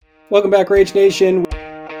Welcome back, Rage Nation.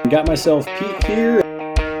 Got myself Pete here.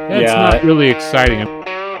 That's not really exciting.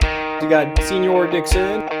 You got Senior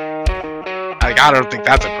Dixon. I don't think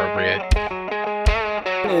that's appropriate.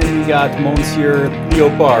 And you got Monsieur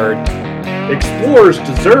Leopard. Explorers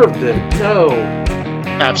deserved it. No.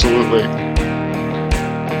 Absolutely.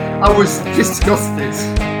 I was disgusted.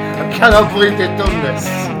 I cannot believe they've done this.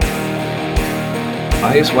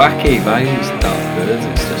 Why is wacky? Why is Darth Vader?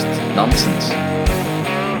 It's just nonsense.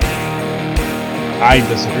 I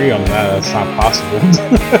disagree on that. That's not possible.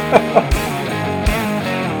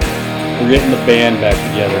 We're getting the band back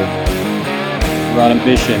together. We're on a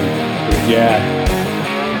mission. Yeah.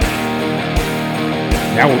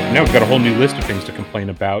 Now we've got a whole new list of things to complain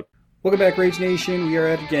about. Welcome back, Rage Nation. We are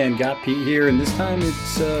at it again. Got Pete here, and this time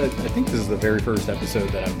it's, I think this is the very first episode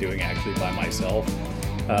that I'm doing actually by myself.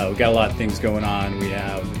 We've got a lot of things going on. We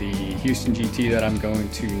have the Houston GT that I'm going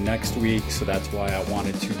to next week, so that's why I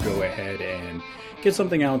wanted to go ahead and get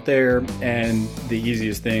something out there. And the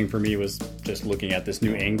easiest thing for me was just looking at this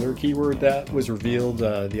new angler keyword that was revealed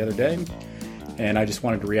the other day. And I just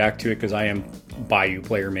wanted to react to it because I am Bayou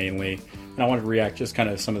player mainly. And I wanted to react just kind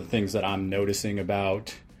of some of the things that I'm noticing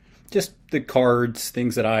about just the cards,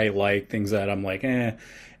 things that I like, things that I'm like, and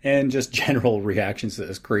just general reactions to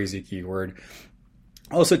this crazy keyword.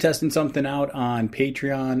 Also testing something out on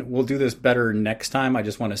Patreon. We'll do this better next time. I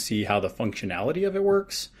just want to see how the functionality of it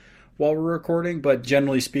works while we're recording. But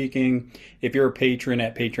generally speaking, if you're a patron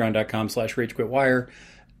at patreon.com/RageQuitWire,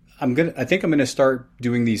 I think I'm gonna start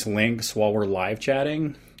doing these links while we're live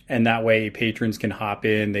chatting, and that way patrons can hop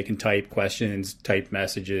in, they can type questions, type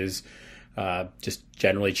messages, just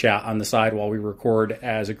generally chat on the side while we record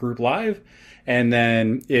as a group live. And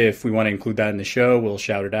then if we want to include that in the show, we'll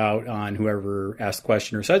shout it out on whoever asked a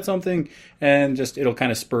question or said something, and just it'll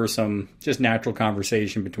kind of spur some just natural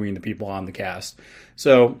conversation between the people on the cast.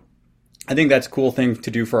 So I think that's a cool thing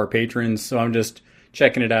to do for our patrons. So I'm just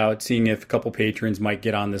checking it out, seeing if a couple patrons might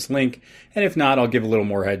get on this link, and if not, I'll give a little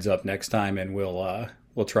more heads up next time, and we'll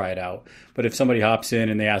try it out. But if somebody hops in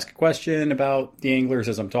and they ask a question about the anglers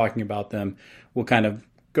as I'm talking about them, we'll kind of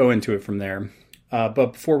go into it from there.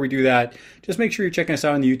 But before we do that, just make sure you're checking us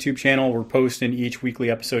out on the YouTube channel. We're posting each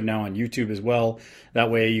weekly episode now on YouTube as well.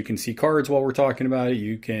 That way you can see cards while we're talking about it.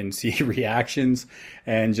 You can see reactions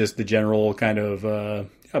and just the general kind of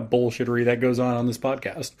bullshittery that goes on this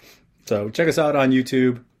podcast. So check us out on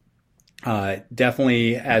YouTube.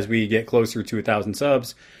 Definitely as we get closer to 1,000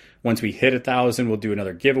 subs, once we hit 1,000, we'll do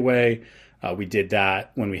another giveaway. We did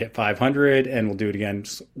that when we hit 500, and we'll do it again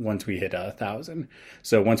once we hit 1,000.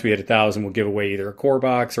 So once we hit 1,000, we'll give away either a core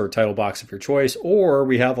box or a title box of your choice, or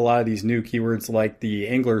we have a lot of these new keywords like the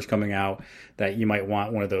anglers coming out that you might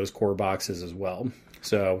want one of those core boxes as well.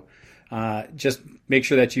 So just make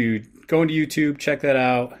sure that you go into YouTube, check that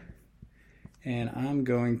out, and I'm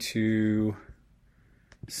going to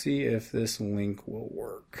see if this link will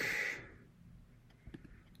work.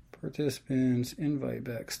 Participants, invite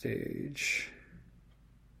backstage.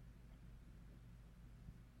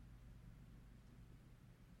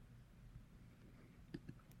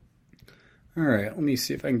 All right, let me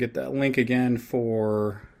see if I can get that link again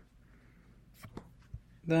for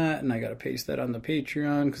that. And I got to paste that on the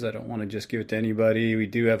Patreon because I don't want to just give it to anybody. We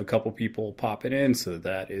do have a couple people popping in, so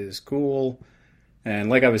that is cool.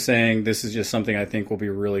 And like I was saying, this is just something I think will be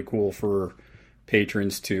really cool for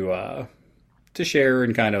patrons to share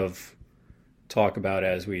and kind of talk about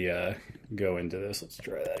as we go into this. Let's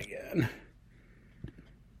try that again.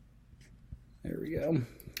 There we go.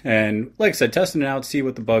 And like I said, testing it out, see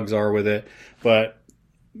what the bugs are with it. But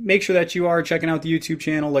make sure that you are checking out the YouTube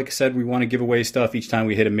channel. Like I said, we want to give away stuff each time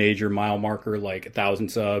we hit a major mile marker, like 1,000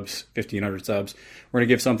 subs, 1,500 subs. We're going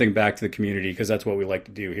to give something back to the community because that's what we like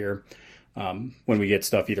to do here. When we get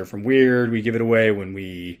stuff either from Weird, we give it away. When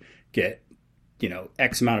we get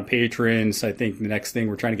X amount of patrons. I think the next thing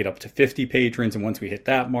we're trying to get up to 50 patrons. And once we hit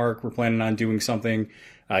that mark, we're planning on doing something.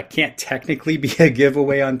 Can't technically be a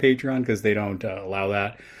giveaway on Patreon because they don't allow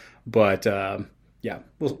that. But yeah,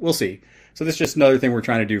 we'll see. So this is just another thing we're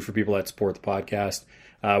trying to do for people that support the podcast.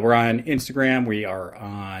 We're on Instagram. We are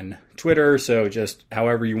on Twitter. So just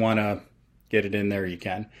however you want to get it in there, you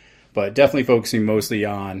can. But definitely focusing mostly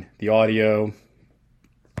on the audio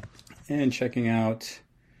and checking out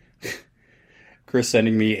Chris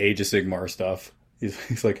sending me Age of Sigmar stuff.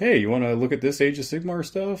 He's like, hey, you want to look at this Age of Sigmar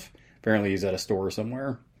stuff? Apparently he's at a store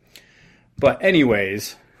somewhere. But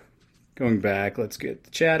anyways, going back, let's get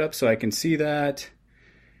the chat up so I can see that.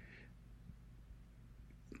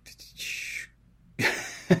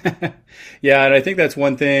 Yeah, and I think that's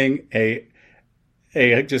one thing.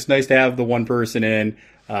 Just nice to have the one person in.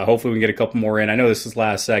 Hopefully we can get a couple more in. I know this is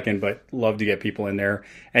last second, but love to get people in there.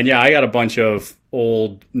 And yeah, I got a bunch of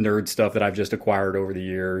old nerd stuff that I've just acquired over the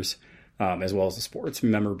years, as well as the sports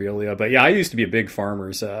memorabilia. But yeah, I used to be a big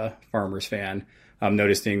Farmers fan. I'm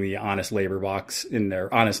noticing the Honest Labor box in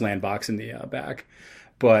there, Honest Land box in the back.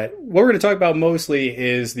 But what we're going to talk about mostly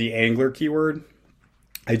is the angler keyword.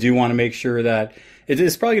 I do want to make sure that it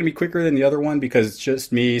is probably going to be quicker than the other one because it's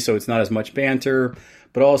just me, so it's not as much banter.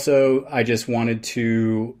 But also, I just wanted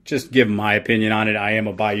to just give my opinion on it. I am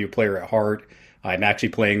a Bayou player at heart. I'm actually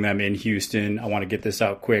playing them in Houston. I want to get this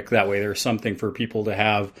out quick. That way there's something for people to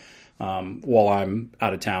have while I'm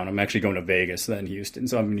out of town. I'm actually going to Vegas, then Houston.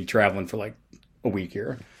 So I'm going to be traveling for like a week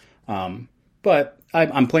here. But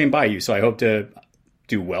I'm playing Bayou, so I hope to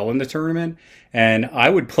do well in the tournament. And I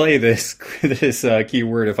would play this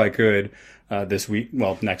keyword if I could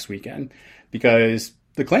next weekend. Because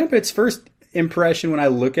the Clampets, first impression when I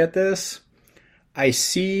look at this, I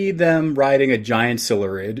see them riding a giant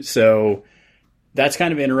Silurid. So that's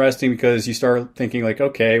kind of interesting because you start thinking like,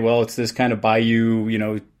 okay, well, it's this kind of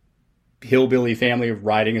Bayou, hillbilly family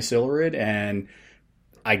riding a Silurid, and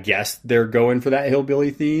I guess they're going for that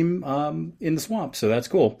hillbilly theme in the swamp. So that's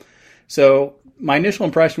cool. So my initial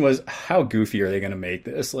impression was, how goofy are they going to make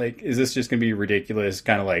this? Like, is this just going to be ridiculous,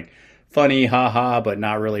 kind of like funny, haha, but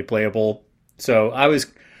not really playable? So I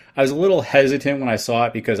was a little hesitant when I saw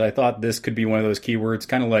it because I thought this could be one of those keywords,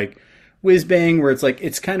 kind of like Whiz Bang, where it's like,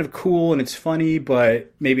 it's kind of cool and it's funny,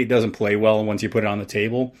 but maybe it doesn't play well once you put it on the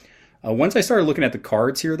table. Once I started looking at the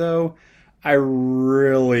cards here, though, I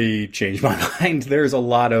really changed my mind. There's a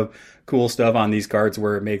lot of cool stuff on these cards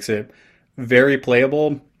where it makes it very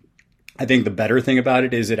playable. I think the better thing about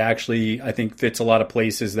it is it actually, I think, fits a lot of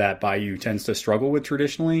places that Bayou tends to struggle with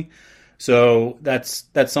traditionally. So that's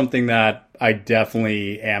something that I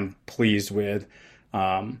definitely am pleased with.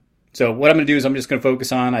 So what I'm going to do is I'm just going to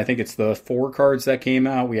focus on, I think it's the 4 cards that came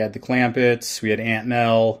out. We had the Clampets, we had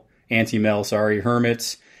Anti-Mel,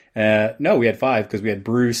 Hermits. No, we had 5 because we had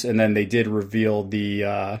Bruce, and then they did reveal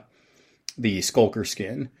the Skulker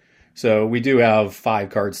skin. So we do have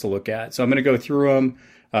 5 cards to look at. So I'm going to go through them.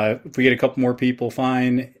 If we get a couple more people,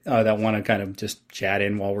 fine, that want to kind of just chat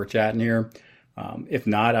in while we're chatting here. If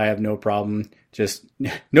not, I have no problem. Just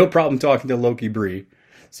no problem talking to Loki Bree.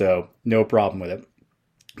 So no problem with it.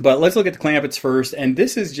 But let's look at the Clampets first. And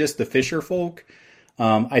this is just the Fisher Folk.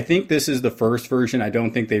 I think this is the first version. I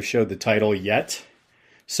don't think they've showed the title yet.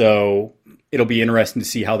 So it'll be interesting to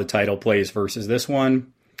see how the title plays versus this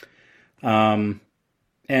one. And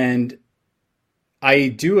I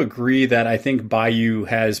do agree that I think Bayou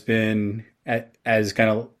has been, as kind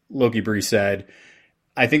of Loki Bree said,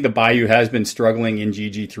 I think the Bayou has been struggling in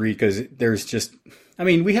GG3 because there's just,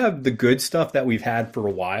 we have the good stuff that we've had for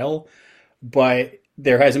a while, but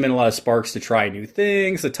there hasn't been a lot of sparks to try new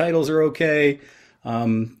things. The titles are okay.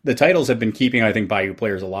 The titles have been keeping, I think, Bayou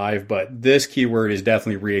players alive, but this keyword is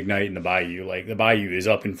definitely reigniting the Bayou. Like, the Bayou is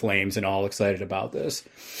up in flames and all excited about this.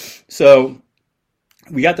 So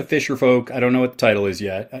we got the Fisher Folk. I don't know what the title is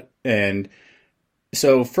yet. And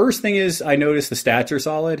so first thing is, I noticed the stats are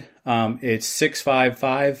solid. It's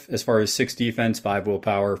 6-5-5 as far as 6 defense, 5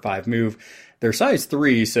 willpower, 5 move. They're size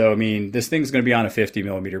 3, so this thing's going to be on a 50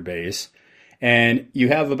 millimeter base. And you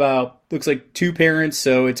have about, looks like 2 parents,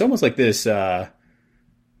 so it's almost like this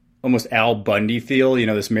almost Al Bundy feel,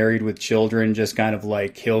 this Married with Children, just kind of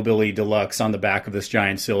like hillbilly deluxe on the back of this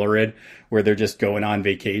giant Silurid, where they're just going on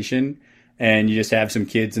vacation. And you just have some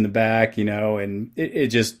kids in the back, and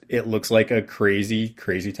it looks like a crazy,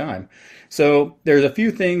 crazy time. So there's a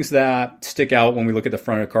few things that stick out when we look at the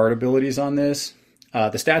front of card abilities on this.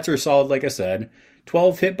 The stats are solid, like I said.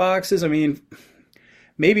 12 hitboxes.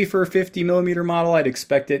 Maybe for a 50 millimeter model, I'd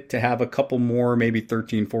expect it to have a couple more, maybe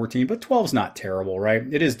 13, 14, but 12's not terrible, right?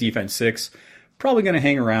 It is defense 6, probably going to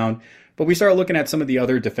hang around. But we start looking at some of the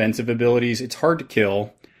other defensive abilities. It's hard to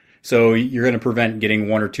kill. So you're going to prevent getting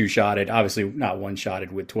 1 or 2 shotted. Obviously not 1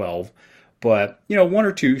 shotted with 12. But, 1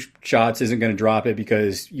 or 2 shots isn't going to drop it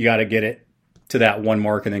because you got to get it to that 1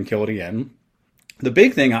 mark and then kill it again. The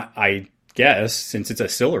big thing, I guess, since it's a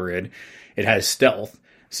Silurid, it has stealth.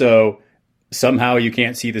 So somehow you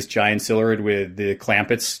can't see this giant Silurid with the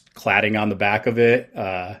Clampets cladding on the back of it.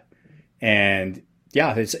 And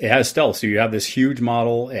yeah, it has stealth. So you have this huge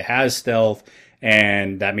model. It has stealth.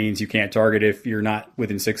 And that means you can't target if you're not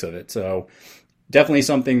within 6 of it. So definitely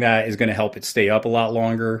something that is going to help it stay up a lot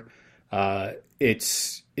longer.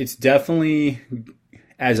 It's definitely,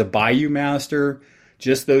 as a Bayou master,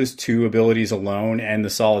 just those 2 abilities alone and the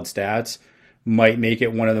solid stats might make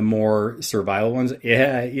it one of the more survival ones.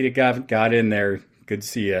 Yeah, Edith got in there. Good to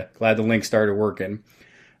see you. Glad the link started working.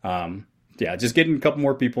 yeah, just getting a couple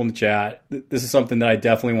more people in the chat. This is something that I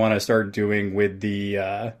definitely want to start doing with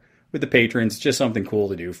the patrons. Just something cool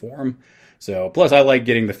to do for them. So, plus I like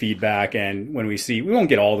getting the feedback, and when we won't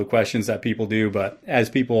get all the questions that people do, but as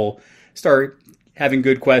people start having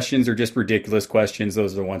good questions or just ridiculous questions,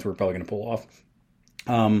 those are the ones we're probably going to pull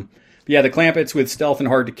off. Yeah, the Clampets with stealth and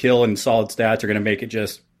hard to kill and solid stats are going to make it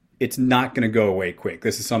it's not going to go away quick.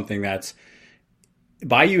 This is something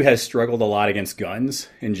Bayou has struggled a lot against guns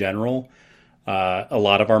in general. A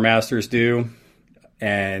lot of our masters do.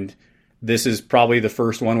 And this is probably the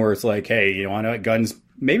first one where it's like, hey, I know guns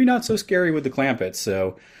maybe not so scary with the Clampets,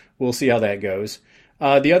 so we'll see how that goes.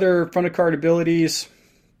 The other front of card abilities,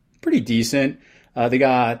 pretty decent. They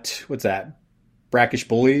got, Brackish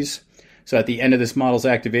Bullies. So at the end of this model's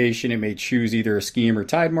activation, it may choose either a scheme or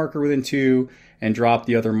tide marker within 2 and drop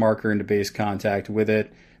the other marker into base contact with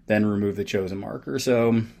it, then remove the chosen marker.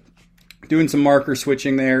 So doing some marker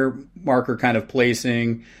switching there, marker kind of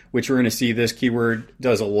placing, which we're going to see this keyword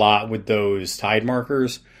does a lot with those tide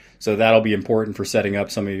markers. So that'll be important for setting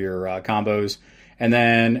up some of your combos. And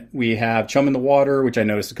then we have Chum in the Water, which I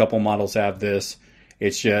noticed a couple models have this.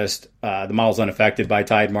 It's just the model's unaffected by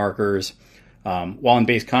tide markers. While in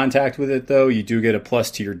base contact with it, though, you do get a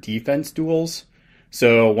plus to your defense duels.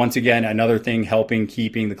 So once again, another thing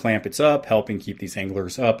keeping the Clampets up, helping keep these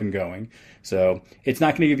anglers up and going. So it's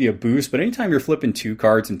not going to give you a boost, but anytime you're flipping 2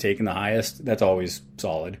 cards and taking the highest, that's always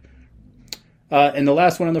solid. And the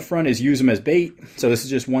last one on the front is use them as bait. So this is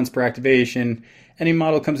just once per activation. Any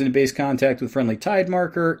model comes into base contact with friendly tide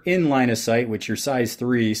marker in line of sight, which you're size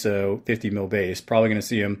 3, so 50 mil base. Probably going to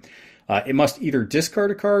see them. It must either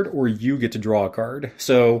discard a card or you get to draw a card.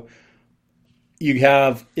 So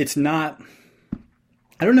it's not,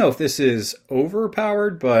 I don't know if this is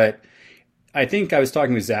overpowered, but I think I was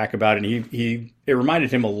talking with Zach about it, and it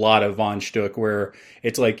reminded him a lot of Von Stuck, where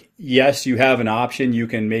it's like, yes, you have an option. You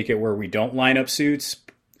can make it where we don't line up suits,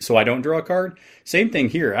 so I don't draw a card. Same thing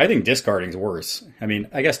here. I think discarding is worse. I mean,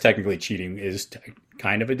 I guess technically cheating is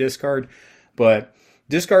kind of a discard, but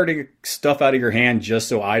discarding stuff out of your hand just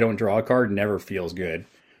so I don't draw a card never feels good,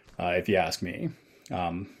 if you ask me.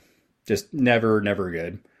 Just never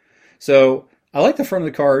good. So I like the front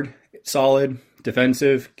of the card. It's solid,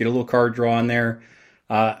 defensive, get a little card draw in there.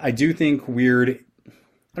 I do think I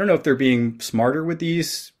don't know if they're being smarter with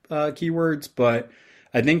these keywords, but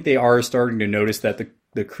I think they are starting to notice that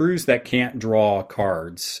the crews that can't draw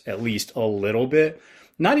cards, at least a little bit,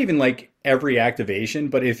 not even like every activation,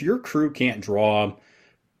 but if your crew can't draw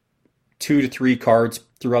 2 to 3 cards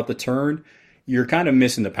throughout the turn, you're kind of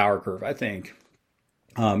missing the power curve, I think.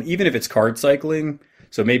 Even if it's card cycling,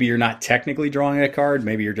 so maybe you're not technically drawing a card,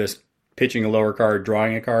 maybe you're just pitching a lower card,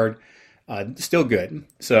 drawing a card, still good.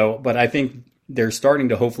 So, but I think they're starting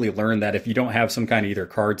to hopefully learn that if you don't have some kind of either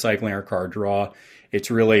card cycling or card draw,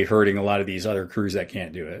 it's really hurting a lot of these other crews that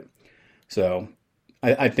can't do it. So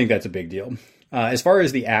I think that's a big deal. As far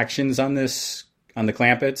as the actions on the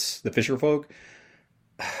Clampets, the Fisher Folk,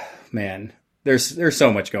 man, there's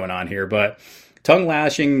so much going on here, but tongue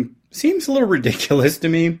lashing seems a little ridiculous to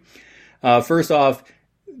me. First off,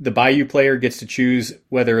 the Bayou player gets to choose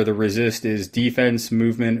whether the resist is defense,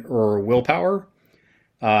 movement, or willpower.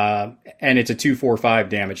 And it's a 2-4-5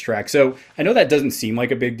 damage track. So I know that doesn't seem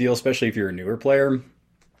like a big deal, especially if you're a newer player,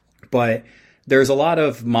 but there's a lot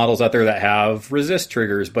of models out there that have resist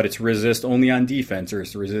triggers, but it's resist only on defense or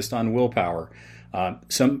it's resist on willpower.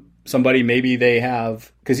 Somebody, maybe they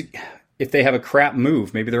have, because if they have a crap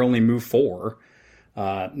move, maybe they're only move 4.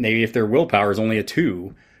 Maybe if their willpower is only a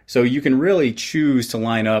 2. So you can really choose to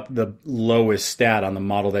line up the lowest stat on the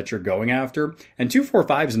model that you're going after. And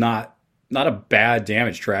 2-4-5 is not a bad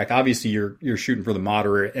damage track. Obviously, you're shooting for the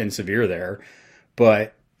moderate and severe there,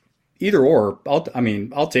 but either or,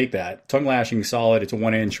 I'll take that. Tongue lashing solid. It's a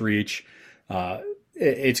 1-inch reach.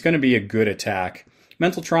 It's going to be a good attack.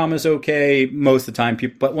 Mental trauma is okay most of the time,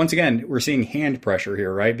 but once again, we're seeing hand pressure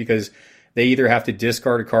here, right? Because they either have to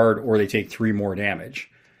discard a card or they take 3 more damage.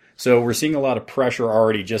 So we're seeing a lot of pressure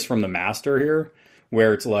already just from the master here,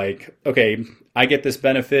 where it's like, okay, I get this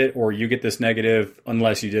benefit or you get this negative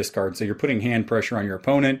unless you discard. So you're putting hand pressure on your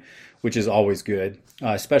opponent, which is always good,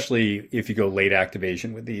 especially if you go late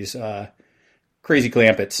activation with these crazy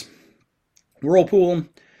Clampets. Whirlpool,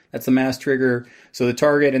 that's the mass trigger. So the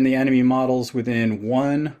target and the enemy models within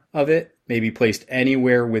 1 of it may be placed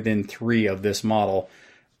anywhere within 3 of this model.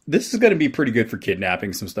 This is going to be pretty good for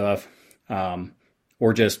kidnapping some stuff,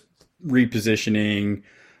 or just repositioning.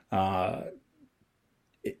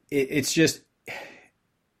 It's just,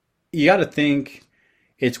 you got to think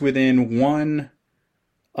it's within 1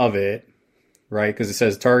 of it, right? Because it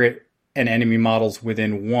says target and enemy models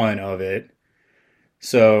within 1 of it.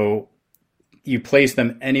 So you place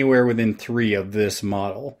them anywhere within 3 of this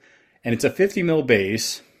model. And it's a 50 mil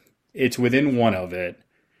base. It's within 1 of it.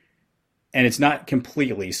 And it's not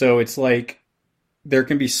completely. So it's like there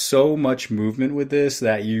can be so much movement with this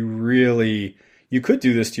that you could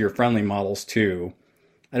do this to your friendly models too.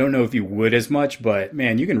 I don't know if you would as much, but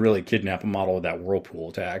man, you can really kidnap a model with that whirlpool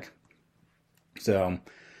attack. So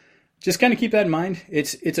just kind of keep that in mind.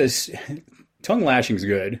 Tongue lashing's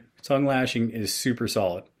good. Tongue lashing is super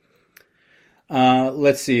solid.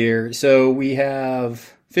 Let's see here. So we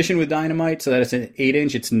have Fishing with Dynamite. So that's an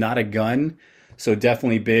 8-inch. It's not a gun. So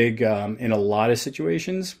definitely big in a lot of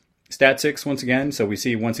situations. Stat 6 once again. So we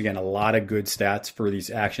see once again a lot of good stats for these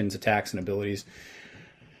actions, attacks, and abilities.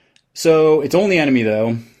 So it's only enemy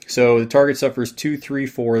though. So the target suffers 2, 3,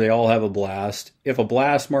 4. They all have a blast. If a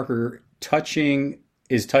blast marker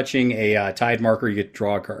is touching a tide marker, you get to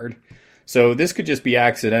draw a card. So this could just be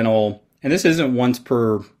accidental, and this isn't once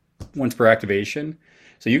per activation.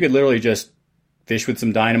 So you could literally just fish with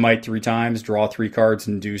some dynamite 3 times, draw 3 cards,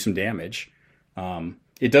 and do some damage.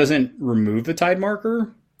 It doesn't remove the tide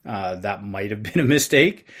marker. That might have been a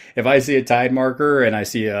mistake. If I see a tide marker and I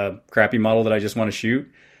see a crappy model that I just want to shoot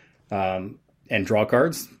and draw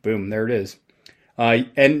cards, boom, there it is.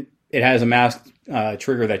 And it has a mask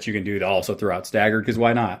trigger that you can do to also throw out staggered, because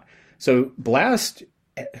why not? So blast,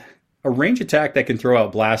 a range attack that can throw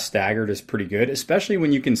out blast staggered is pretty good, especially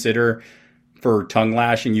when you consider for tongue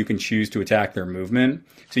lashing, you can choose to attack their movement.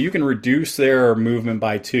 So you can reduce their movement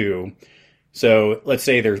by 2. So let's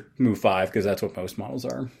say they're move 5, because that's what most models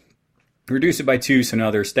are. Reduce it by 2, so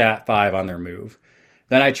now they're stat 5 on their move.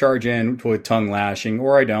 Then I charge in with tongue lashing,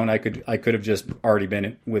 or I don't. I could have just already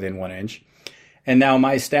been within 1 inch. And now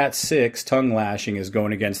my stat 6 tongue lashing is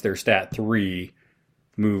going against their stat 3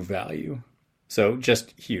 move value. So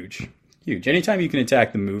just huge. Huge. Anytime you can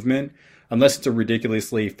attack the movement, unless it's a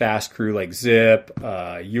ridiculously fast crew like Zip,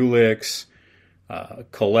 Ulix,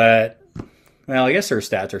 Colette. Well, I guess their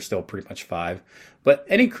stats are still pretty much 5. But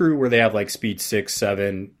any crew where they have like speed 6,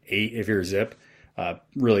 7, 8, if you're Zip,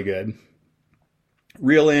 really good.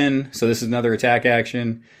 Reel in. So this is another attack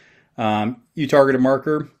action. You target a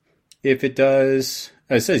marker. If it does,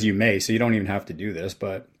 it says you may, so you don't even have to do this.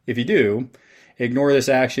 But if you do, ignore this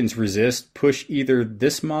action's resist. Push either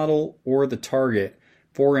this model or the target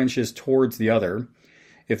 4 inches towards the other.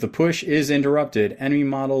 If the push is interrupted, enemy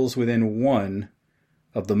models within 1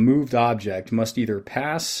 of the moved object must either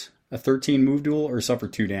pass a 13 move duel or suffer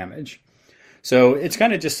 2 damage. So it's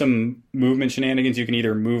kind of just some movement shenanigans. You can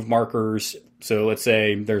either move markers. So let's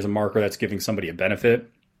say there's a marker that's giving somebody a benefit.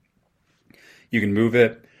 You can move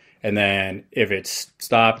it. And then if it's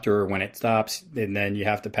stopped or when it stops, and then you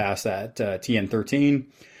have to pass that TN13.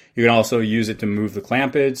 You can also use it to move the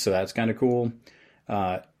clamped, so that's kind of cool.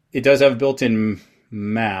 It does have a built-in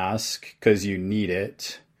mask because you need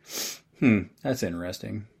it. That's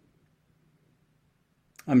interesting.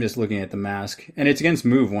 I'm just looking at the mask. And it's against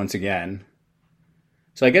move once again.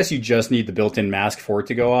 So I guess you just need the built-in mask for it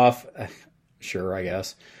to go off. Sure, I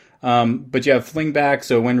guess. But you have fling back,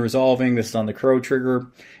 so when resolving, this is on the crow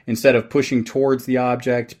trigger. Instead of pushing towards the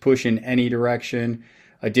object, push in any direction.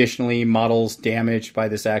 Additionally, models damaged by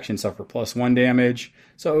this action suffer +1 damage.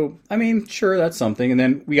 So, I mean, sure, that's something. And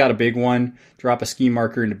then we got a big one. Drop a ski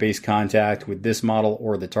marker into base contact with this model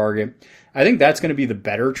or the target. I think that's going to be the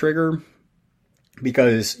better trigger,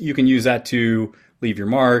 because you can use that to leave your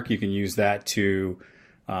mark. You can use that to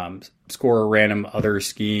score a random other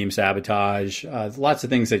scheme, sabotage, lots of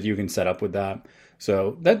things that you can set up with that.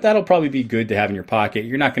 So that'll probably be good to have in your pocket.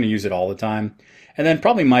 You're not going to use it all the time. And then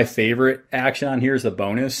probably my favorite action on here is the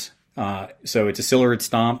bonus. So it's a Silhouette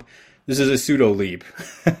Stomp. This is a pseudo leap.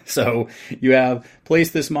 So you have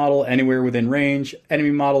place this model anywhere within range.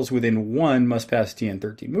 Enemy models within 1 must pass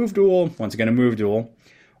TN13 move duel. Once again, a move duel.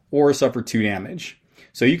 Or suffer 2 damage.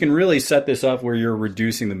 So you can really set this up where you're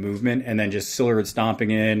reducing the movement and then just Silhouette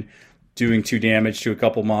Stomping in, doing 2 damage to a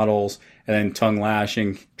couple models, and then tongue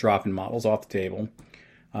lashing, dropping models off the table.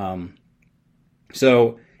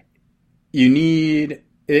 So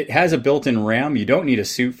it has a built-in ram. You don't need a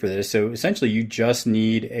suit for this. So essentially you just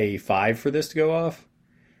need a 5 for this to go off.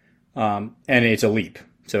 And it's a leap.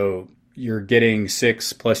 So you're getting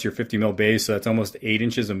 6 plus your 50 mil base. So that's almost 8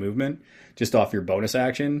 inches of movement just off your bonus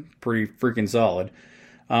action. Pretty freaking solid.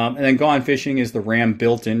 And then Gone Fishing is the ram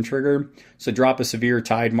built-in trigger. So drop a severe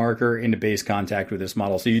tide marker into base contact with this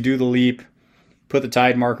model. So you do the leap, put the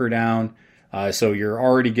tide marker down. So you're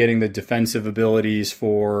already getting the defensive abilities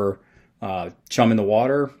for Chum in the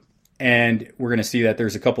Water. And we're going to see that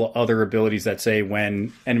there's a couple of other abilities that say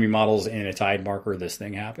when enemy models in a tide marker, this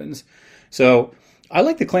thing happens. So I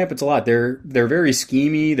like the Clampets a lot. They're very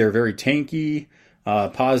schemy. They're very tanky.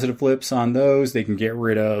 Positive flips on those. They can get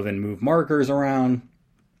rid of and move markers around.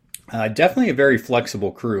 Definitely a very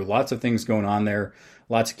flexible crew. Lots of things going on there.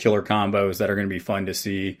 Lots of killer combos that are going to be fun to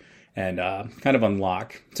see and kind of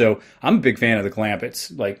unlock. So I'm a big fan of the Clampets.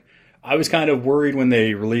 Like, I was kind of worried when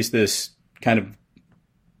they released this kind of,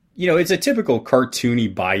 it's a typical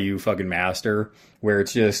cartoony Bayou fucking master where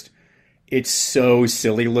it's so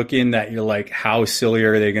silly looking that you're like, how silly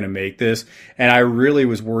are they going to make this? And I really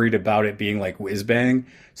was worried about it being like whiz-bang.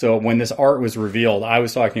 So when this art was revealed, I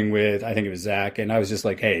was talking with, I think it was Zach, and I was just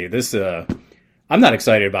like, hey, I'm not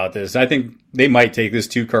excited about this. I think they might take this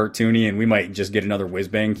too cartoony and we might just get another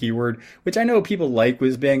whiz-bang keyword, which I know people like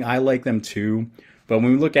whiz-bang. I like them too. But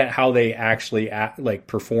when we look at how they actually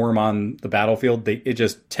perform on the battlefield, it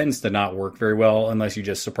just tends to not work very well unless you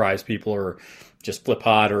just surprise people or just flip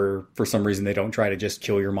hot or for some reason they don't try to just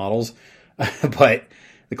kill your models. But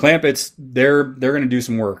the Clampets, they're going to do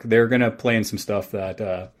some work. They're going to play in some stuff that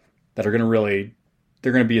are going to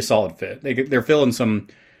they're going to be a solid fit. They're filling some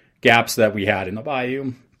gaps that we had in the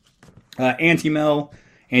Bayou. Anti-Mel.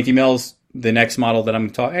 Anti-Mel's the next model that I'm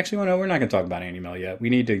going to talk. Actually, no, we're not going to talk about Anti-Mel yet. We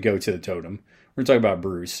need to go to the totem. We're going to talk about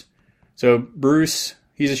Bruce. So Bruce,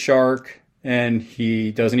 he's a shark, and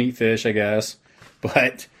he doesn't eat fish, I guess.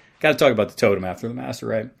 But got to talk about the totem after the master,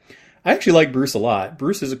 right? I actually like Bruce a lot.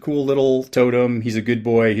 Bruce is a cool little totem. He's a good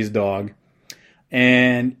boy. He's a dog.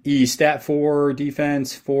 And he's stat 4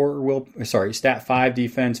 defense, stat 5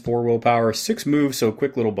 defense, 4 willpower, 6 moves, so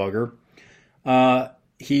quick little bugger.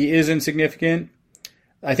 He is insignificant.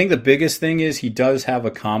 I think the biggest thing is he does have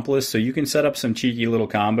Accomplice, so you can set up some cheeky little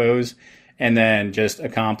combos and then just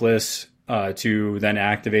Accomplice to then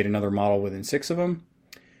activate another model within 6 of them.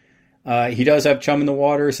 He does have Chum in the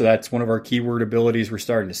Water, so that's one of our keyword abilities we're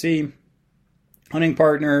starting to see. Hunting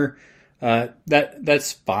Partner,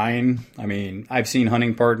 that's fine. I mean, I've seen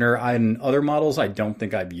Hunting Partner in other models. I don't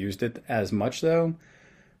think I've used it as much, though.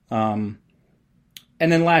 And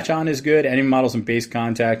then Latch On is good. Any models in base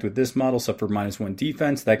contact with this model suffer -1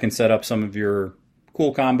 defense. That can set up some of your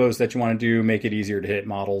cool combos that you want to do, make it easier to hit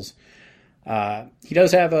models. He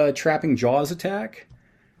does have a Trapping Jaws attack.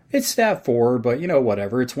 It's stat 4, but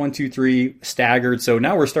whatever. It's 1, 2, 3 staggered. So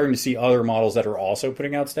now we're starting to see other models that are also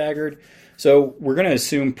putting out staggered. So we're going to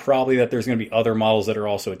assume probably that there's going to be other models that are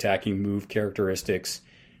also attacking move characteristics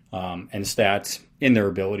and stats in their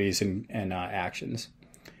abilities and actions.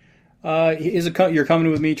 You're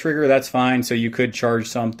coming with me trigger. That's fine. So you could charge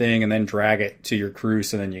something and then drag it to your crew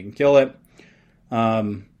so then you can kill it.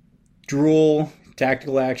 Drool.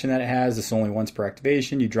 Tactical action that it has. This is only once per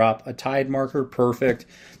activation. You drop a tide marker. Perfect.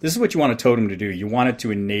 This is what you want a totem to do. You want it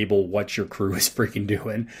to enable what your crew is freaking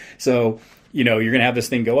doing. So, you're going to have this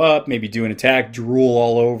thing go up, maybe do an attack, drool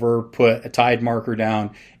all over, put a tide marker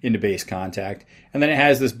down into base contact. And then it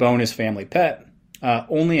has this bonus family pet.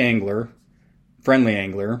 Only angler, friendly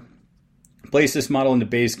angler. Place this model into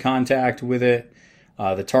base contact with it.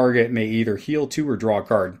 The target may either heal 2 or draw a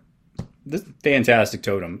card. This fantastic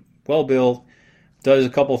totem. Well built. Does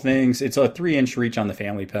a couple things. It's a 3-inch reach on the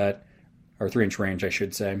family pet, or 3-inch range, I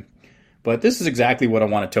should say. But this is exactly what I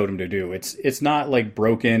want a totem to do. It's not like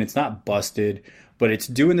broken, it's not busted, but it's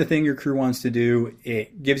doing the thing your crew wants to do.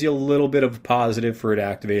 It gives you a little bit of a positive for it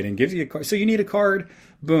activating. Gives you a card. So you need a card.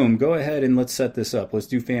 Boom. Go ahead and let's set this up. Let's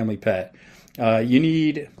do family pet. You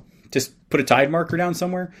need just put a tide marker down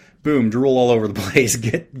somewhere. Boom. Drool all over the place.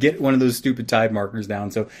 Get one of those stupid tide markers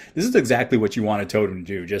down. So this is exactly what you want a totem to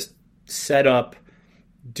do. Just set up.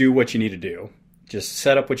 Do what you need to do. Just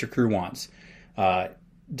set up what your crew wants.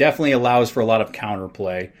 Definitely allows for a lot of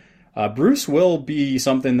counterplay. Bruce will be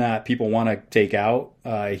something that people want to take out.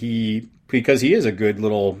 Because he is a good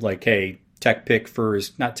little tech pick for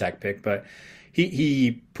his, not tech pick, but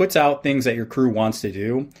he puts out things that your crew wants to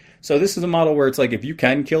do. So this is a model where it's like if you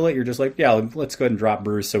can kill it, you're just like, yeah, let's go ahead and drop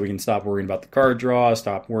Bruce so we can stop worrying about the card draw,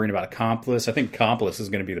 stop worrying about Accomplice. I think Accomplice is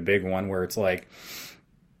going to be the big one where it's like.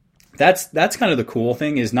 That's kind of the cool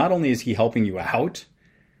thing is not only is he helping you out,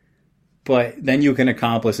 but then you can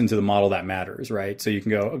accomplice into the model that matters, right? So you can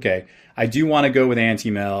go, okay, I do want to go with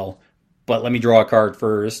Anti-Mel, but let me draw a card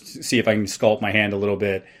first, see if I can sculpt my hand a little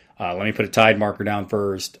bit. Let me put a tide marker down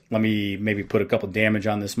first. Let me maybe put a couple damage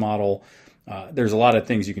on this model. There's a lot of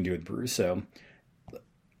things you can do with Bruce. So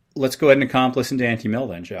let's go ahead and accomplice into Anti-Mel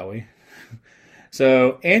then, shall we?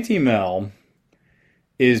 So Anti-Mel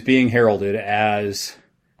is being heralded as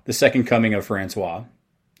the second coming of Francois.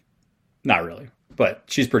 Not really, but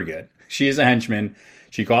she's pretty good. She is a henchman.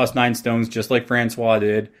 She costs 9 stones, just like Francois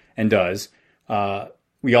did and does.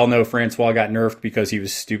 We all know Francois got nerfed because he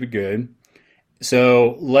was stupid good.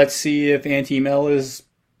 So let's see if Auntie Mel is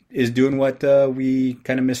doing what we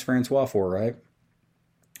kind of miss Francois for, right?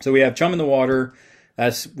 So we have Chum in the Water.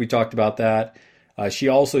 We talked about that. She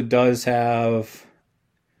also does have...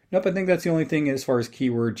 Nope, I think that's the only thing as far as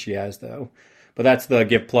keyword she has, though. But that's the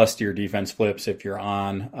give plus to your defense flips if you're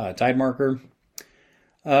on Tide Marker.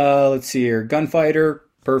 Let's see here. Gunfighter,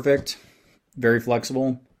 perfect. Very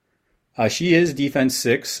flexible. She is defense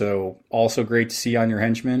 6, so also great to see on your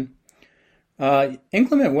henchmen.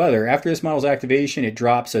 Inclement Weather. After this model's activation, it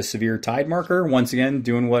drops a severe Tide Marker. Once again,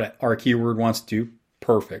 doing what our keyword wants to do.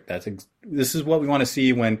 Perfect. This is what we want to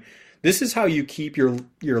see when... This is how you keep your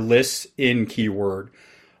lists in keyword.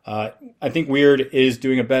 I think Weird is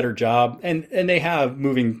doing a better job, and they have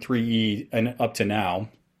moving 3E and up to now,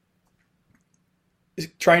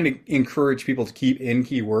 trying to encourage people to keep in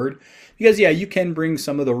keyword. Because, yeah, you can bring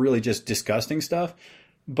some of the really just disgusting stuff,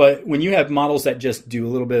 but when you have models that just do a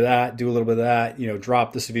little bit of that,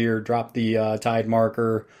 drop the severe, drop the Tide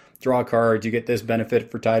Marker, draw cards, you get this benefit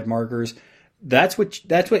for Tide Markers. That's what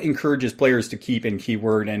encourages players to keep in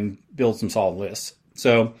keyword and build some solid lists.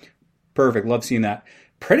 So, perfect. Love seeing that.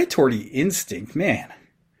 Predatory Instinct, man.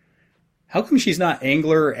 How come she's not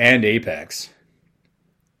Angler and Apex?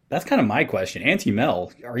 That's kind of my question. Auntie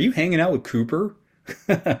Mel, are you hanging out with Cooper?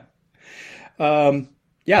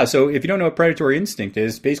 Yeah, so if you don't know what Predatory Instinct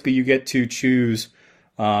is, basically you get to choose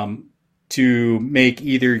to make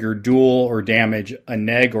either your duel or damage a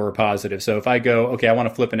neg or a positive. So if I go, okay, I want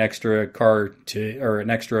to flip an extra card to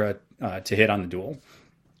hit on the duel.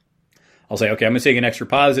 I'll say, okay, I'm going to take an extra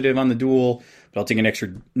positive on the duel, but I'll take an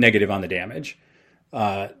extra negative on the damage.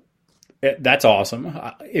 That's awesome.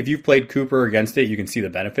 If you've played Cooper against it, you can see the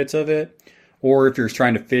benefits of it. Or if you're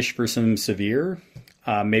trying to fish for some severe,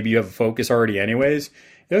 maybe you have a focus already anyways.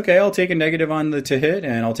 Okay, I'll take a negative on the to hit,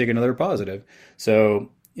 and I'll take another positive.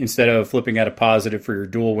 So instead of flipping at a positive for your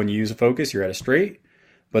duel when you use a focus, you're at a straight,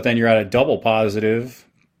 but then you're at a double positive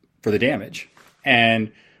for the damage.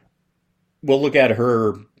 And we'll look at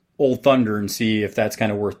her Old Thunder and see if that's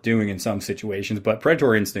kind of worth doing in some situations. But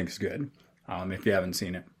Predatory Instinct is good if you haven't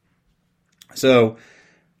seen it. So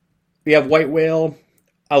we have White Whale.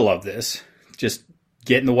 I love this. Just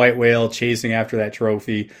getting the White Whale, chasing after that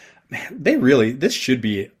trophy. Man, this should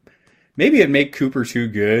be, maybe it'd make Cooper too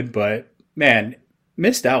good, but man,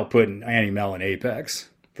 missed out putting Auntie Mel in Apex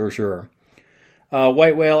for sure.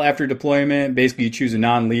 White Whale, after deployment, basically you choose a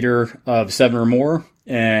non-leader of 7 or more,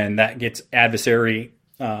 and that gets adversary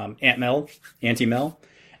Auntie Mel,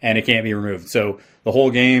 and it can't be removed. So the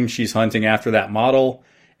whole game, she's hunting after that model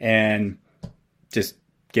and just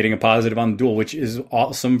getting a positive on the duel, which is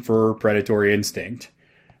awesome for Predatory Instinct.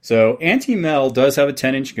 So Auntie Mel does have a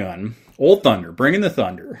 10-inch gun. Old Thunder, bringing the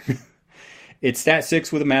thunder. It's stat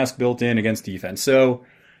 6 with a mask built in against defense. So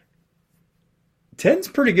 10's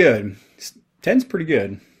pretty good. 10's pretty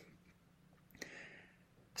good.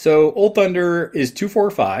 So Old Thunder is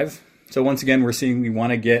 245. So once again, we're seeing we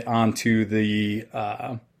want to get onto the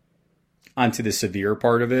severe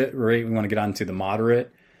part of it, right? We want to get onto the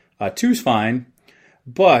moderate. 2's fine,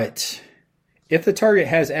 but if the target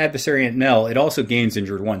has adversary Auntie Mel, it also gains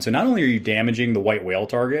injured 1. So not only are you damaging the White Whale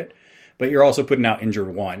target, but you're also putting out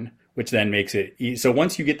injured 1, which then makes it so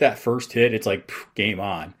once you get that first hit, it's like game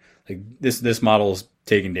on. Like this model's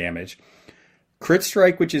taking damage. Crit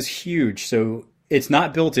Strike, which is huge. So it's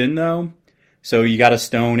not built in though. So you got a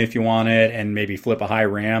stone if you want it, and maybe flip a high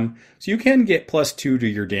ram. So you can get +2 to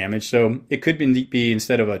your damage. So it could be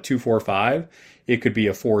instead of a 2-4-5, it could be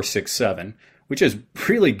a 4-6-7, which is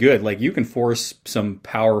really good. Like you can force some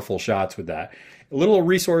powerful shots with that. A little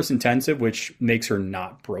resource intensive, which makes her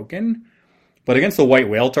not broken. But against the White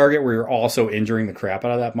Whale target, where you're also injuring the crap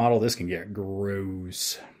out of that model, this can get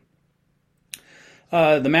gross.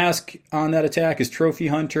 The mask on that attack is Trophy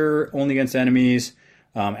Hunter, only against enemies.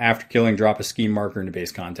 After killing, drop a scheme marker into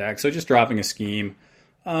base contact. So just dropping a scheme.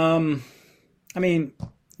 I mean,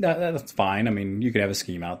 that's fine. I mean, you could have a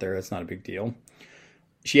scheme out there. That's not a big deal.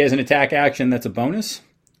 She has an attack action that's a bonus.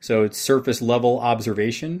 So it's surface level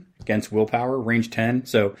observation against willpower, range 10.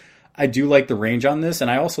 So I do like the range on this.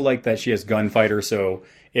 And I also like that she has gunfighter. So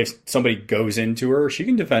if somebody goes into her, she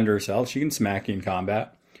can defend herself. She can smack you in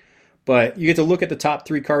combat. But you get to look at the top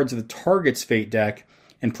 3 cards of the target's fate deck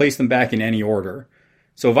and place them back in any order.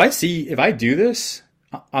 So if I do this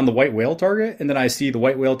on the White Whale target, and then I see the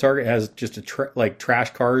White Whale target has just trash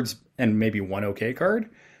cards and maybe 1 okay card,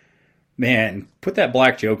 man, put that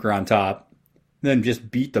Black Joker on top, then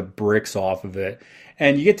just beat the bricks off of it.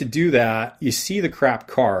 And you get to do that. You see the crap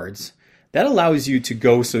cards. that allows you to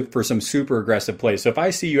go for some super aggressive plays. So if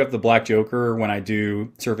I see you have the Black Joker when I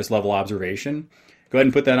do surface level observation, go ahead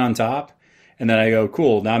and put that on top. And then I go,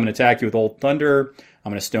 cool, now I'm going to attack you with Old Thunder.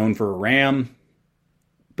 I'm going to stone for a ram.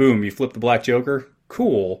 Boom, you flip the Black Joker.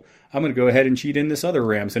 Cool. I'm going to go ahead and cheat in this other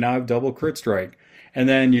ram. So now I have double crit strike. And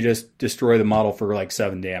then you just destroy the model for like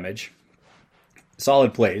 7 damage.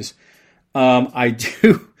 Solid plays.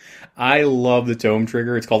 I love the tome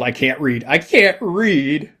trigger. It's called I Can't Read. I can't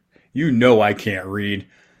read. You know I can't read.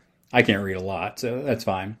 I can't read a lot, so that's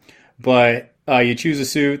fine. But you choose a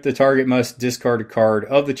suit. The target must discard a card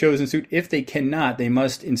of the chosen suit. If they cannot, they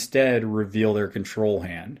must instead reveal their control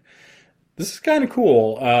hand. This is kind of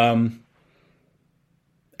cool.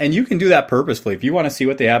 And you can do that purposefully. If you want to see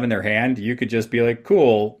what they have in their hand, you could just be like,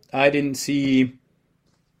 cool, I didn't see,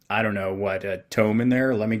 I don't know what, a tome in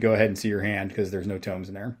there. Let me go ahead and see your hand because there's no tomes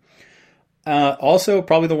in there. Also,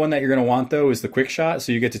 probably the one that you're going to want, though, is the quick shot.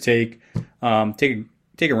 So you get to take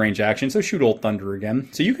a range action. So shoot Old Thunder again.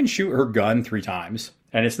 So you can shoot her gun 3 times.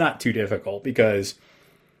 And it's not too difficult because,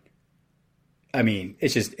 I mean,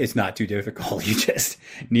 it's not too difficult. You just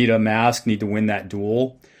need a mask, need to win that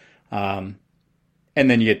duel. And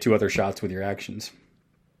then you get 2 other shots with your actions.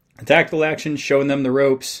 A tactical action, showing them the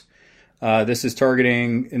ropes. This is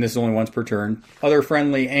targeting, and this is only once per turn, other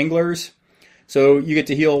friendly anglers. So you get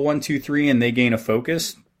to heal 1, 2, 3, and they gain a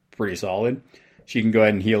focus. Pretty solid. She can go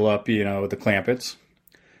ahead and heal up, with the Clampets.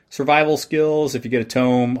 Survival skills, if you get a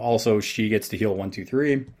tome, also she gets to heal 1, 2,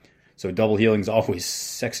 3. So double healing is always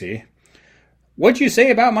sexy. What'd you say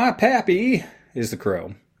about my pappy? Is the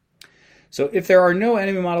crow. So if there are no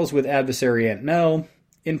enemy models with adversary Aunt Mel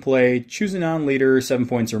in play, choose a non-leader, 7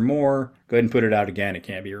 points or more. Go ahead and put it out again. It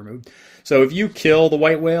can't be removed. So if you kill the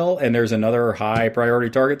white whale and there's another high priority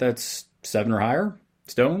target that's 7 or higher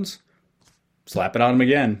stones, slap it on them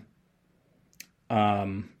again.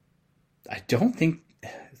 I don't think,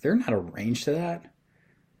 they're not a range to that.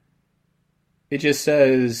 It just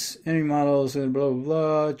says enemy models and blah, blah,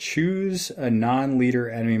 blah. Choose a non-leader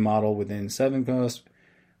enemy model within 7 cost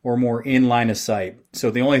or more in line of sight.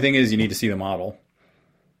 So the only thing is you need to see the model.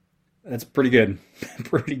 That's pretty good.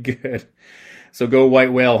 Pretty good. So go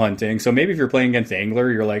white whale hunting. So maybe if you're playing against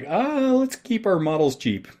Angler, you're like, let's keep our models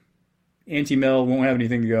cheap. Anti-Mel won't have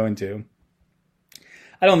anything to go into.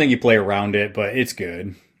 I don't think you play around it, but it's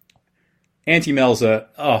good. Anti-Mel's a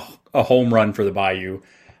home run for the Bayou.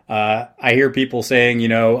 I hear people saying,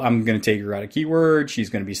 I'm going to take her out of keyword. She's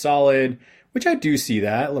going to be solid, which I do see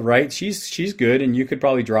that, right? She's good, and you could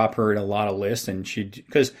probably drop her in a lot of lists. And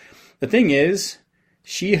because the thing is,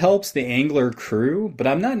 she helps the Angler crew, but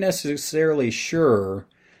I'm not necessarily sure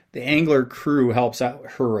the Angler crew helps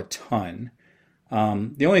out her a ton.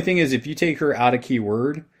 The only thing is, if you take her out of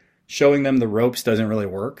keyword, showing them the ropes doesn't really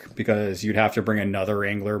work because you'd have to bring another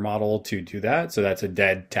Angler model to do that. So that's a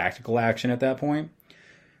dead tactical action at that point.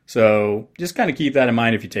 So just kind of keep that in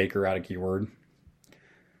mind if you take her out of keyword.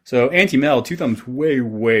 So Anti-Mel, 2 thumbs way,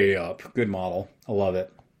 way up. Good model. I love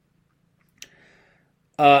it.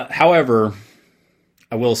 However,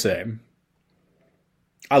 I will say,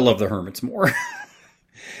 I love the Hermits more.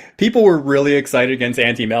 People were really excited against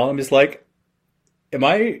Anti-Mel. I'm just like, am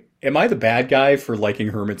I the bad guy for liking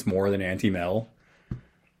Hermits more than Anti-Mel?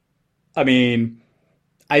 I mean,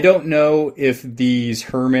 I don't know if these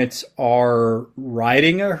Hermits are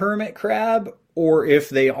riding a Hermit Crab or if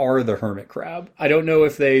they are the Hermit Crab. I don't know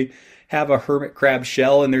if they have a Hermit Crab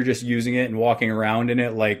shell and they're just using it and walking around in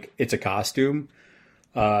it like it's a costume.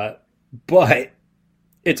 But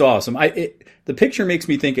it's awesome. The picture makes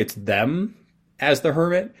me think it's them as the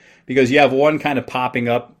Hermit because you have one kind of popping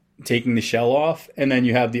up, taking the shell off, and then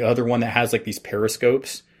you have the other one that has like these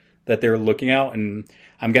periscopes that they're looking out, and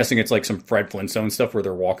I'm guessing it's like some Fred Flintstone stuff where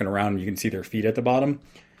they're walking around and you can see their feet at the bottom.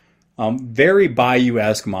 Very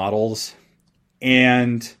Bayou-esque models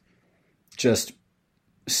and just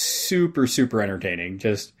super, super entertaining.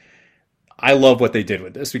 I love what they did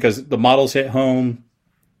with this because the models hit home.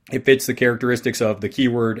 It fits the characteristics of the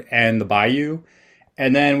keyword and the Bayou.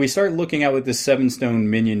 And then we start looking at what this 7-stone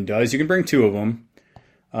minion does. You can bring 2 of them.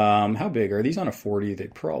 How big are these on a 40? They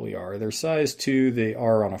probably are. They're size 2. They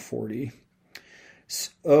are on a 40.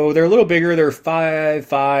 So they're a little bigger. They're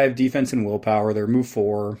 5 defense and willpower. They're move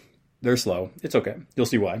 4. They're slow. It's okay. You'll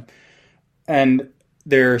see why. And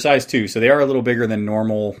they're size 2. So they are a little bigger than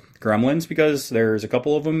normal gremlins because there's a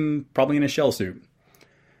couple of them probably in a shell suit.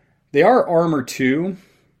 They are armor 2.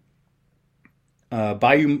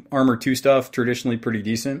 Bayou armor 2 stuff, traditionally pretty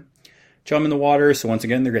decent. Chum in the water, so once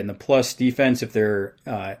again, they're getting the plus defense if they're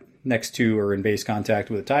next to or in base contact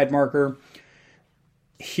with a tide marker.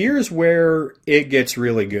 Here's where it gets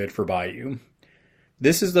really good for Bayou.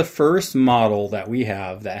 This is the first model that we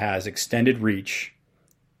have that has extended reach.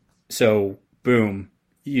 So, boom,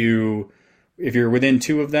 if you're within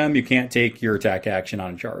 2 of them, you can't take your attack action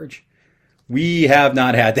on a charge. We have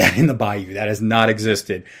not had that in the Bayou. That has not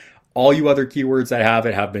existed. All you other keywords that have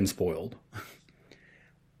it have been spoiled.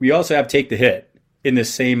 We also have take the hit in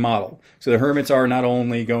this same model. So the Hermits are not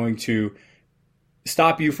only going to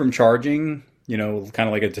stop you from charging, kind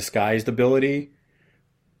of like a disguised ability,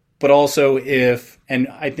 but also and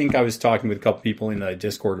I think I was talking with a couple people in the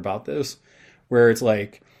Discord about this, where it's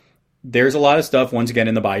like, there's a lot of stuff, once again,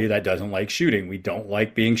 in the Bayou that doesn't like shooting. We don't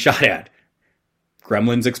like being shot at.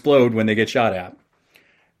 Gremlins explode when they get shot at.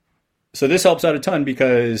 So this helps out a ton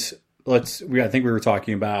because I think we were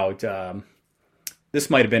talking about, this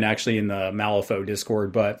might have been actually in the Malifaux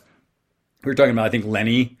Discord, but we were talking about, I think,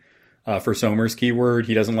 Lenny for Somer's keyword.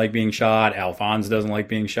 He doesn't like being shot. Alphonse doesn't like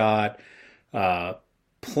being shot.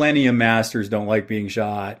 Plenty of masters don't like being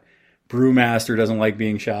shot. Brewmaster doesn't like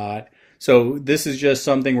being shot. So this is just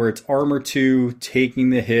something where it's armor 2,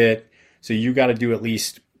 taking the hit. So you got to do at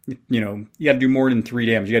least, you got to do more than 3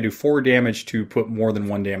 damage. You got to do 4 damage to put more than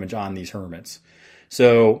 1 damage on these Hermits.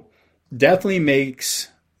 So definitely makes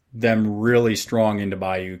them really strong into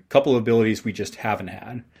Bayou. A couple of abilities we just haven't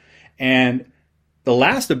had. And the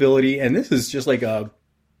last ability, and this is just like a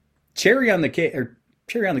cherry on the cake,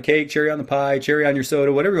 cherry on the pie, cherry on your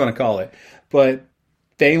soda, whatever you want to call it. But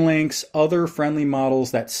Phalanx, other friendly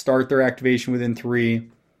models that start their activation within 3,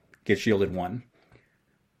 get shielded 1.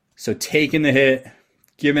 So taking the hit,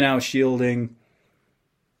 giving out shielding,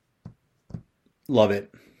 love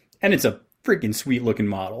it. And it's a freaking sweet looking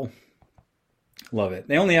model. Love it.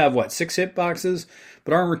 They only have, 6 hit boxes,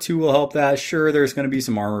 but armor 2 will help that. Sure, there's going to be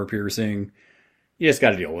some armor piercing. You just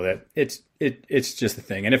got to deal with it. It's just a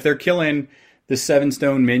thing. And if they're killing the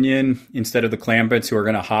 7-stone minion instead of the Clampets who are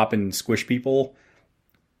going to hop and squish people,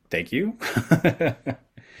 thank you.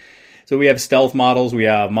 So we have stealth models. We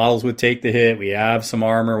have models with take the hit. We have some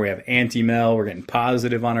armor. We have anti-mel. We're getting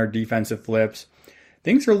positive on our defensive flips.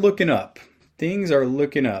 Things are looking up.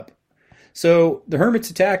 So the Hermit's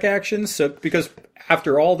attack actions, because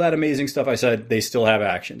after all that amazing stuff I said, they still have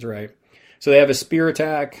actions, right? So they have a spear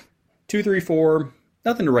attack, 2, 3, 4,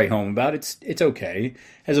 nothing to write home about. It's okay.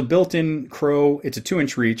 Has a built-in crow. It's a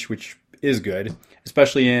 2-inch reach, which is good,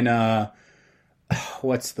 especially in,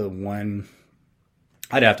 what's the one?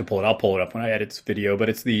 I'd have to pull it. I'll pull it up when I edit this video, but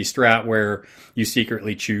it's the strat where you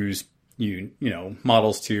secretly choose,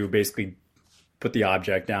 models to basically put the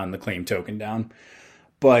object down, the claim token down.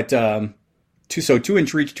 But,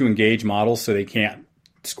 2-inch reach to engage models so they can't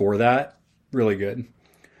score that. Really good.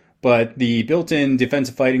 But the built-in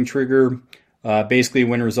defensive fighting trigger, basically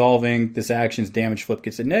when resolving this action's damage flip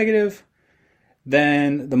gets a negative,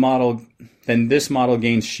 then this model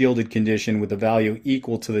gains shielded condition with a value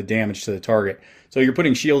equal to the damage to the target. So you're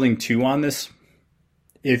putting shielding 2 on this.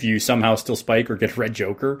 If you somehow still spike or get a red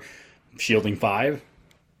joker, shielding 5.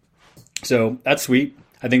 So that's sweet.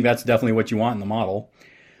 I think that's definitely what you want in the model.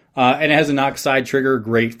 And it has a knock side trigger,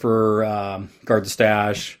 great for guard the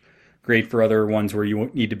stash, great for other ones where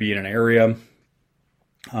you need to be in an area.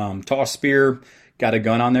 Toss spear, got a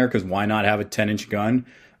gun on there because why not have a 10-inch gun?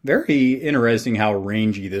 Very interesting how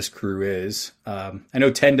rangy this crew is. I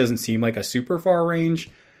know 10 doesn't seem like a super far range,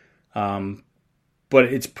 but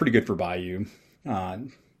it's pretty good for Bayou.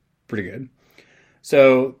 Pretty good.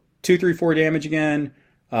 So 2, 3, 4 damage again.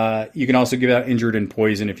 You can also give out injured and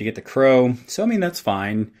poison if you get the crow. So, that's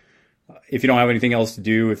fine. If you don't have anything else to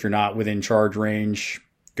do, if you're not within charge range,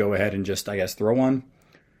 go ahead and just, throw one.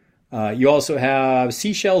 You also have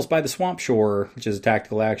Seashells by the Swamp Shore, which is a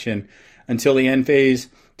tactical action. Until the end phase,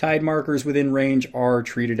 tide markers within range are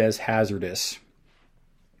treated as hazardous.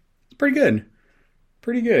 It's pretty good.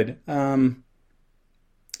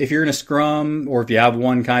 If you're in a scrum, or if you have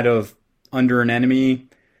one kind of under an enemy,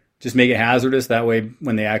 just make it hazardous. That way,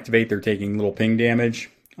 when they activate, they're taking little ping damage.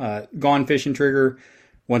 Gone Fishing Trigger,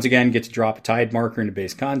 once again, gets to drop a tide marker into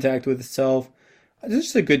base contact with itself. This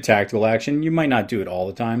is a good tactical action. You might not do it all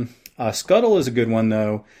the time. Scuttle is a good one,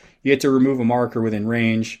 though. You get to remove a marker within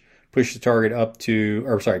range, push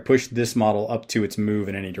push this model up to its move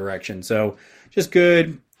in any direction. So, just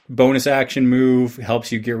good. Bonus action move,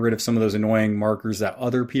 helps you get rid of some of those annoying markers that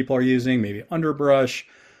other people are using, maybe underbrush,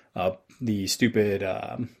 the stupid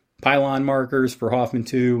pylon markers for Hoffman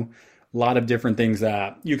 2, a lot of different things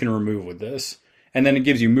that you can remove with this. And then it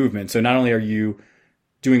gives you movement. So not only are you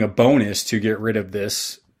doing a bonus to get rid of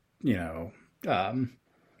this,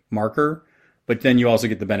 marker, but then you also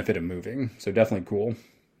get the benefit of moving. So definitely cool.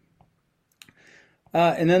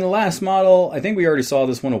 And then the last model, I think we already saw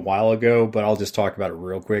this one a while ago, but I'll just talk about it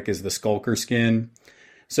real quick, is the Skulker skin.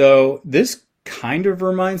 So this kind of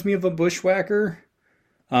reminds me of a Bushwhacker.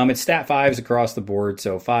 It's stat 5s across the board,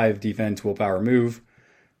 so 5 defense, willpower, move.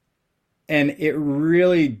 And it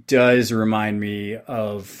really does remind me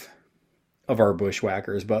of our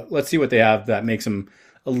Bushwhackers, but let's see what they have that makes them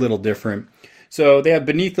a little different. So they have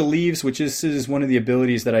Beneath the Leaves, which is one of the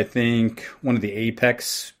abilities that I think one of the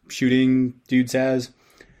Apex shooting dudes has.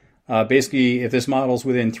 Basically, if this model's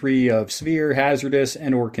within 3 of severe, hazardous,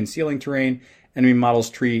 and or concealing terrain, enemy models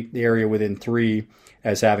treat the area within 3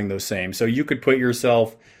 as having those same. So you could put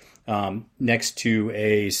yourself next to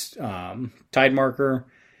a tide marker,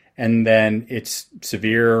 and then it's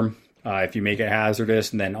severe if you make it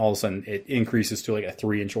hazardous, and then all of a sudden it increases to like a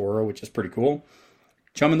 3-inch aura, which is pretty cool.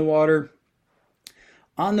 Chum in the water.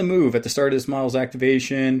 On the move, at the start of this model's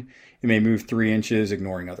activation, it may move 3 inches,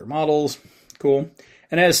 ignoring other models. Cool.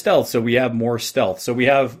 And it has stealth, so we have more stealth. So we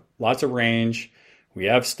have lots of range, we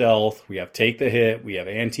have stealth, we have take the hit, we have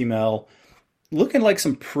anti-mel. Looking like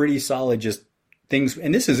some pretty solid just things,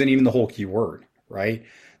 and this isn't even the whole keyword, right?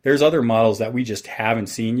 There's other models that we just haven't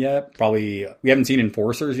seen yet. Probably, we haven't seen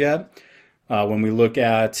enforcers yet. When we look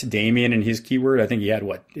at Damien and his keyword, I think he had,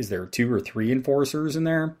 is there 2 or 3 enforcers in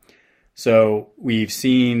there? So we've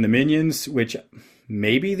seen the minions, which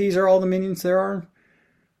maybe these are all the minions there are.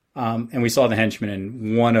 And we saw the henchmen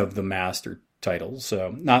in one of the master titles.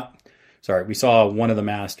 We saw one of the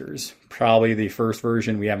masters. Probably the first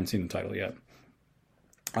version. We haven't seen the title yet.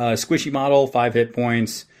 Squishy model, 5 hit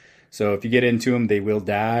points. So if you get into them, they will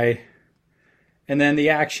die. And then the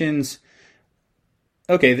actions.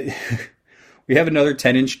 Okay, we have another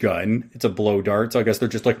 10-inch gun. It's a blow dart. So I guess they're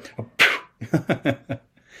just like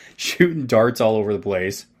shooting darts all over the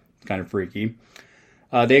place. It's kind of freaky.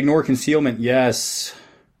 They ignore concealment. Yes.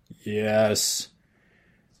 This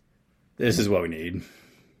is what we need.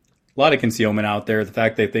 A lot of concealment out there. The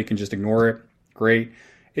fact that they can just ignore it, great.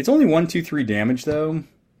 It's only 1, 2, 3 damage though.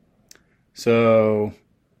 So,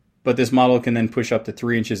 but this model can then push up to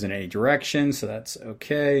 3 inches in any direction. So that's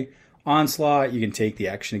okay. Onslaught, you can take the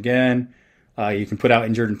action again. You can put out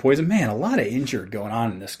injured and poison. Man, a lot of injured going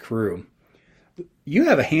on in this crew. You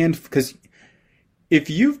have a hand, because if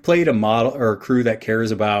you've played a model or a crew that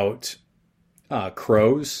cares about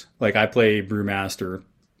crows, like I play Brewmaster,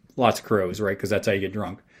 lots of crows, right? Because that's how you get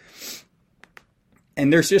drunk.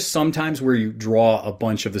 And there's just sometimes where you draw a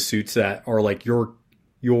bunch of the suits that are like your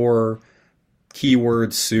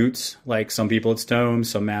keyword suits. Like some people it's tomes,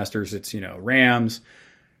 some masters it's, rams.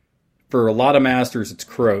 For a lot of masters it's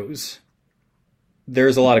crows.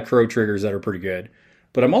 There's a lot of crow triggers that are pretty good.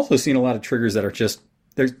 But I'm also seeing a lot of triggers that are just,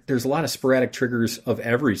 there's a lot of sporadic triggers of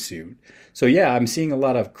every suit. So yeah, I'm seeing a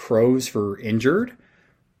lot of crows for injured.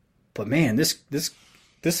 But man, this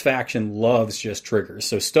faction loves just triggers.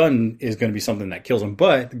 So stun is going to be something that kills them.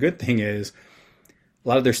 But the good thing is a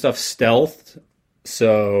lot of their stuff's stealth.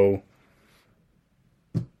 So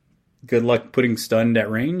good luck putting stunned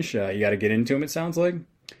at range. You got to get into them, it sounds like.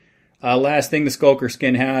 Last thing the Skulker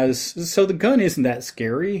skin has. So the gun isn't that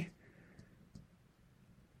scary.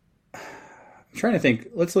 I'm trying to think.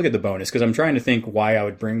 Let's look at the bonus, because I'm trying to think why I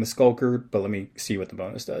would bring the Skulker. But let me see what the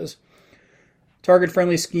bonus does. Target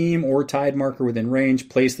friendly scheme or tide marker within range.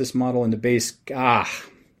 Place this model into base.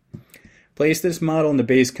 Place this model into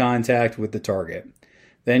base contact with the target.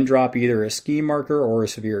 Then drop either a scheme marker or a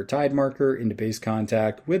severe tide marker into base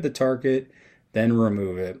contact with the target. Then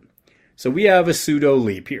remove it. So we have a pseudo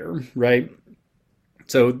leap here, right?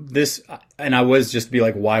 So this, and I was just be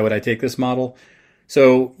like, why would I take this model?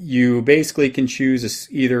 So you basically can choose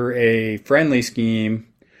either a friendly scheme,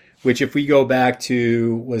 which if we go back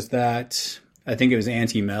to, was that, I think it was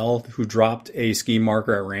Auntie Mel who dropped a scheme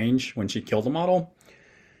marker at range when she killed a model.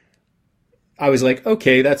 I was like,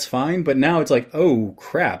 okay, that's fine. But now it's like, oh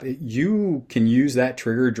crap, you can use that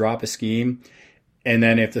trigger, drop a scheme. And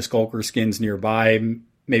then if the Skulker skin's nearby,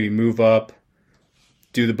 maybe move up,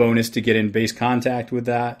 do the bonus to get in base contact with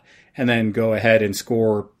that, and then go ahead and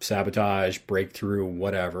score sabotage, breakthrough,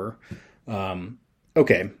 whatever.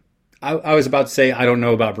 Okay. I was about to say, I don't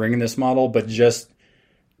know about bringing this model, but just,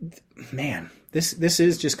 man, this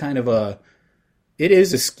is just kind of it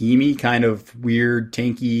is a schemy kind of weird,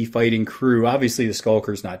 tanky fighting crew. Obviously the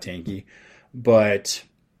Skulker's not tanky, but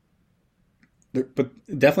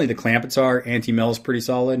definitely the Clampets are. Anti-Mel's pretty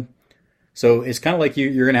solid. So it's kind of like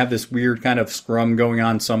you're going to have this weird kind of scrum going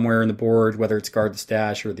on somewhere in the board, whether it's guard the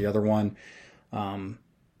stash or the other one.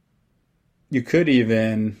 You could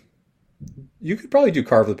probably do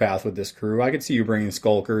carve the path with this crew. I could see you bringing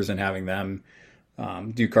Skulkers and having them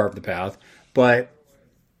do carve the path. But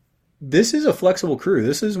this is a flexible crew.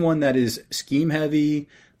 This is one that is scheme heavy.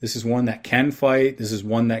 This is one that can fight. This is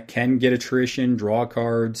one that can get attrition, draw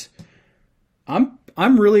cards. I'm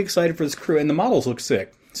really excited for this crew, and the models look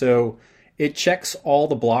sick. So it checks all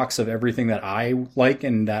the blocks of everything that I like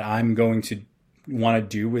and that I'm going to want to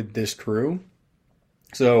do with this crew.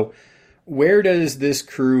 So where does this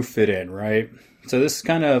crew fit in, right? So this is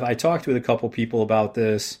kind of, I talked with a couple people about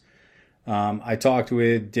this. I talked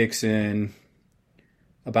with Dixon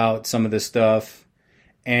about some of this stuff,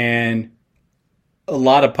 and a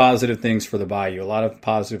lot of positive things for the Bayou, a lot of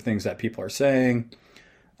positive things that people are saying.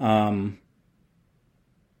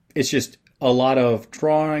 It's just a lot of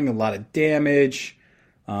drawing, a lot of damage.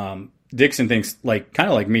 Dixon thinks, kind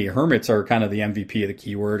of like me, Hermits are kind of the MVP of the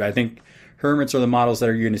keyword. I think Hermits are the models that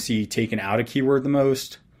are going to see taken out of keyword the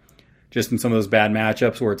most. Just in some of those bad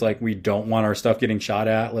matchups where it's like, we don't want our stuff getting shot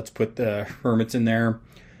at. Let's put the Hermits in there.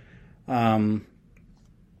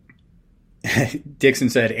 Dixon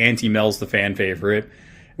said Anti-Mel's the fan favorite,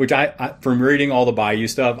 which I from reading all the Bayou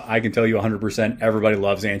stuff, I can tell you 100% everybody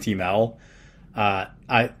loves Anti-Mel. I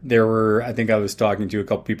think I was talking to a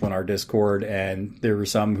couple people in our Discord, and there were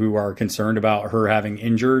some who are concerned about her having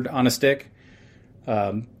injured on a stick.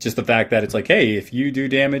 Just the fact that it's like, hey, if you do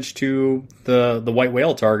damage to the white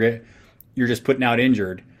whale target, you're just putting out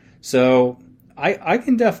injured. So I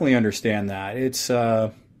can definitely understand that. It's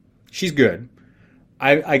she's good.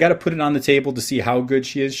 I got to put it on the table to see how good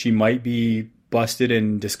she is. She might be busted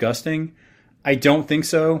and disgusting. I don't think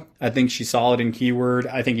so. I think she's solid in keyword.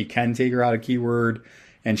 I think you can take her out of keyword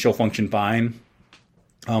and she'll function fine.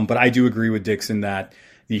 But I do agree with Dixon that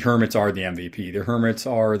the Hermits are the MVP. The Hermits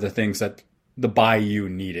are the things that the Bayou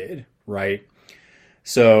needed, right?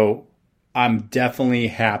 So I'm definitely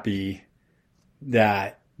happy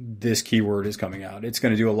that this keyword is coming out. It's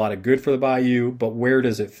going to do a lot of good for the Bayou, but where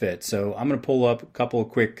does it fit? So I'm going to pull up a couple of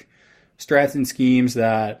quick strats and schemes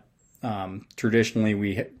that traditionally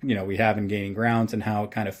we have in Gaining Grounds, and how it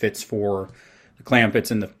kind of fits for the Clampets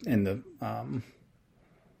and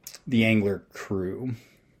the Angler crew.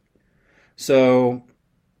 So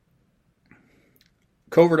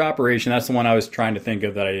Covert Operation, that's the one I was trying to think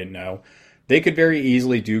of that I didn't know. They could very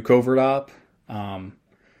easily do Covert Op.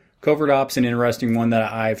 Covert Op's an interesting one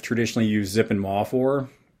that I've traditionally used Zip and Maw for.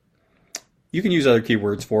 You can use other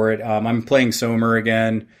keywords for it. I'm playing Somer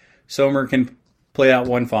again. Somer can play that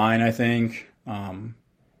one fine, I think.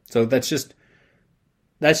 So that's just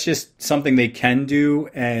something they can do,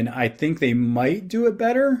 and I think they might do it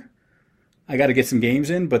better. I got to get some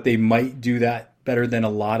games in, but they might do that better than a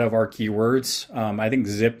lot of our keywords. I think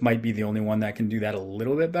Zip might be the only one that can do that a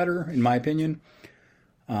little bit better, in my opinion.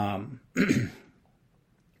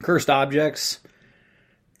 Cursed Objects.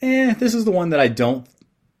 This is the one that I don't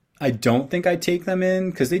think I'd take them in,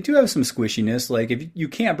 because they do have some squishiness. Like, if you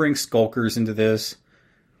can't bring Skulkers into this.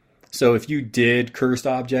 So if you did Cursed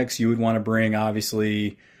Objects, you would want to bring,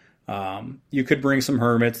 obviously, you could bring some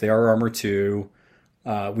Hermits. They are armor 2.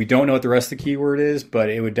 We don't know what the rest of the keyword is, but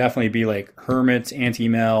it would definitely be like Hermits,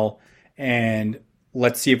 Anti-Mel, and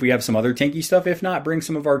let's see if we have some other tanky stuff. If not, bring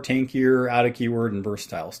some of our tankier, out of keyword, and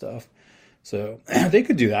versatile stuff. So they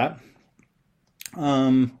could do that.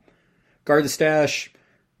 Guard the Stash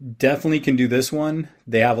definitely can do this one.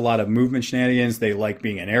 They have a lot of movement shenanigans. They like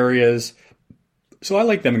being in areas. So I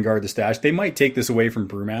like them in Guard the Stash. They might take this away from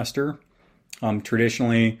Brewmaster.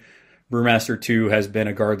 Traditionally, Brewmaster 2 has been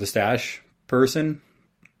a Guard the Stash person,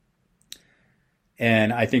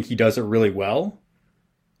 and I think he does it really well.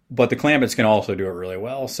 But the Clampets can also do it really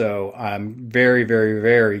well. So I'm very, very,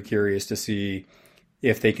 very curious to see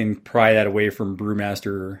if they can pry that away from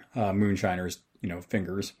Brewmaster Moonshiner's,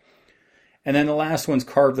 fingers. And then the last one's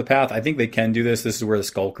Carve the Path. I think they can do this. This is where the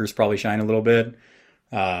Skulkers probably shine a little bit.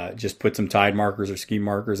 Just put some tide markers or scheme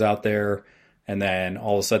markers out there, and then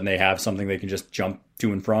all of a sudden they have something they can just jump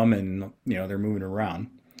to and from, and they're moving around.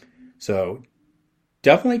 So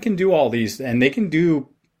definitely can do all these, and they can do.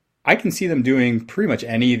 I can see them doing pretty much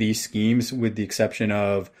any of these schemes, with the exception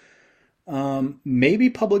of maybe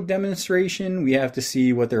Public Demonstration. We have to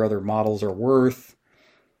see what their other models are worth.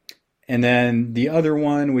 And then the other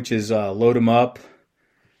one, which is Load 'em Up.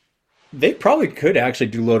 They probably could actually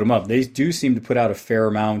do Load 'em Up. They do seem to put out a fair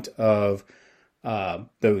amount of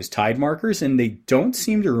those tide markers, and they don't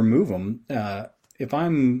seem to remove them. If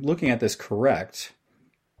I'm looking at this correct,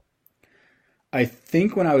 I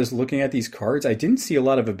think when I was looking at these cards, I didn't see a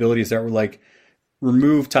lot of abilities that were like,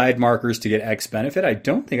 remove tide markers to get X benefit. I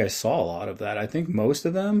don't think I saw a lot of that. I think most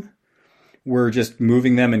of them were just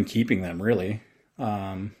moving them and keeping them, really.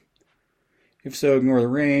 If so, ignore the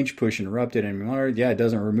range, push interrupted, and yeah, it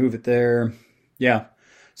doesn't remove it there. Yeah.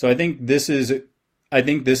 So I think this is I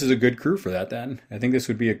think this is a good crew for that then. I think this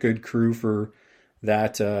would be a good crew for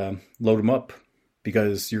that load them up,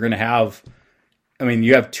 because you're going to have, I mean,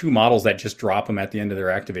 you have 2 models that just drop them at the end of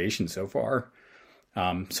their activation so far.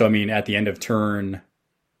 So, I mean, at the end of turn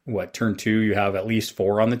 2, you have at least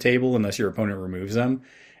 4 on the table unless your opponent removes them.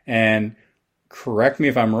 And correct me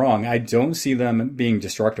if I'm wrong, I don't see them being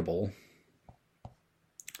destructible.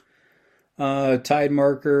 Tide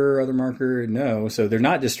marker, other marker, no. So they're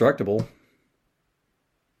not destructible.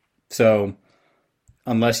 So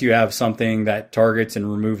unless you have something that targets and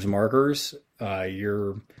removes markers,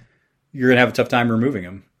 you're going to have a tough time removing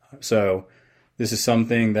them. So this is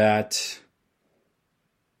something that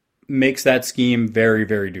makes that scheme very,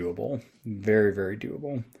 very doable. Very, very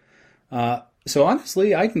doable. So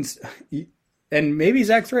honestly, I can, and maybe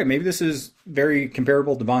Zach's right. Maybe this is very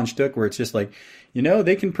comparable to Von Stuck, where it's just like,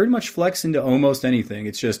 they can pretty much flex into almost anything.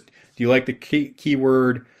 It's just, do you like the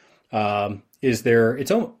keyword? Is there,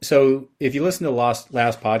 so if you listen to the last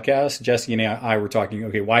podcast, Jesse and I were talking,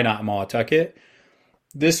 okay, why not Maw Tucket?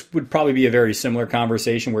 This would probably be a very similar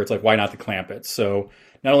conversation where it's like, why not the Clampets? So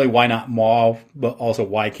not only why not Maw, but also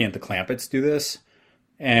why can't the Clampets do this?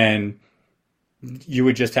 And you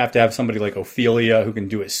would just have to have somebody like Ophelia who can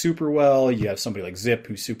do it super well. You have somebody like Zip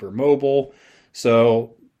who's super mobile.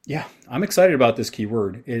 So yeah, I'm excited about this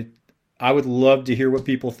keyword. I would love to hear what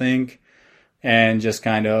people think and just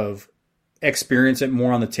kind of experience it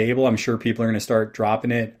more on the table. I'm sure people are going to start dropping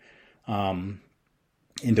it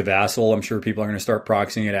into Vassal. I'm sure people are going to start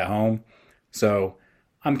proxying it at home. So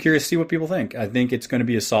I'm curious to see what people think. I think it's going to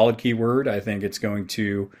be a solid keyword. I think it's going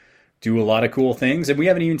to do a lot of cool things. And we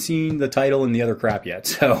haven't even seen the title and the other crap yet.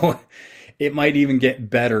 So it might even get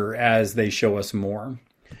better as they show us more.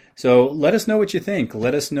 So let us know what you think.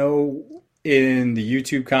 Let us know in the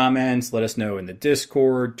YouTube comments. Let us know in the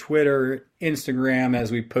Discord, Twitter, Instagram,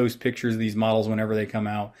 as we post pictures of these models whenever they come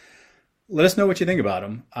out. Let us know what you think about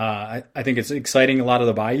them. I think it's exciting, a lot of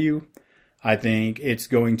the Bayou. I think it's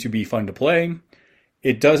going to be fun to play.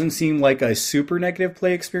 It doesn't seem like a super negative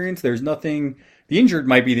play experience. There's nothing. The injured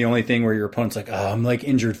might be the only thing where your opponent's like, oh, I'm like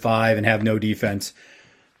injured 5 and have no defense.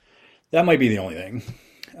 That might be the only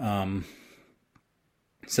thing.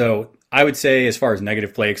 So I would say, as far as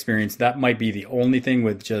negative play experience, that might be the only thing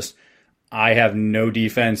with just, I have no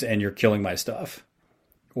defense and you're killing my stuff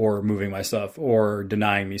or moving my stuff or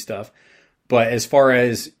denying me stuff. But as far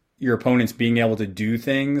as your opponents being able to do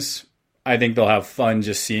things, I think they'll have fun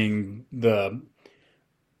just seeing the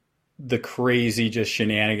crazy just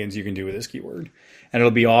shenanigans you can do with this keyword. And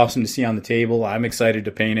it'll be awesome to see on the table. I'm excited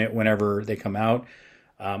to paint it whenever they come out.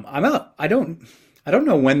 I don't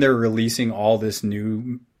know when they're releasing all this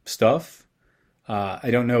new stuff.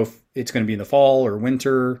 I don't know if it's going to be in the fall or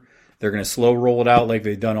winter. They're going to slow roll it out like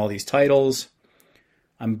they've done all these titles.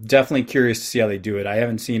 I'm definitely curious to see how they do it. I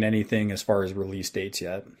haven't seen anything as far as release dates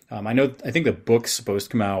yet. I think the book's supposed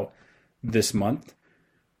to come out this month,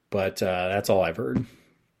 but that's all I've heard.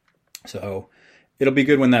 So it'll be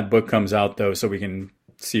good when that book comes out, though, so we can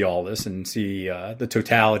see all this and see the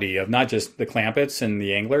totality of not just the Clampets and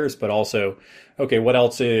the Anglers, but also, okay, what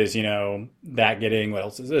else is, that getting? What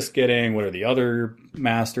else is this getting? What are the other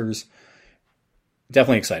masters?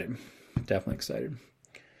 Definitely excited.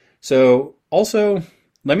 So also,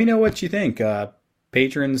 let me know what you think.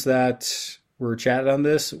 Patrons that were chatted on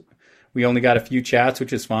this, we only got a few chats,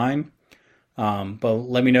 which is fine. But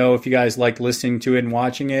let me know if you guys like listening to it and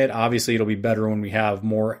watching it. Obviously, it'll be better when we have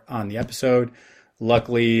more on the episode.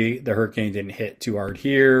 Luckily, the hurricane didn't hit too hard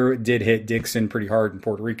here. It did hit Dixon pretty hard in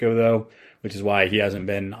Puerto Rico, though, which is why he hasn't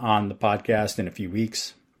been on the podcast in a few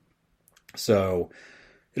weeks. So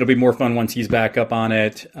it'll be more fun once he's back up on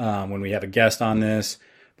it, when we have a guest on this.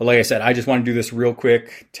 But like I said, I just want to do this real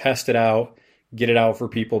quick, test it out, get it out for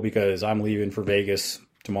people, because I'm leaving for Vegas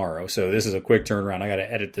tomorrow. So this is a quick turnaround. I got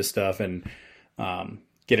to edit this stuff and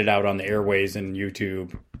get it out on the airways and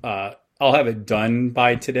YouTube. I'll have it done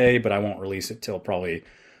by today, but I won't release it till probably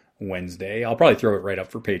Wednesday. I'll probably throw it right up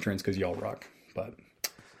for patrons because y'all rock. But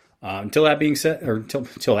until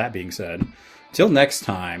next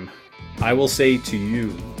time, I will say to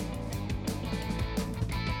you,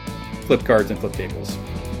 flip cards and flip tables.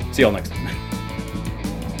 See y'all next time.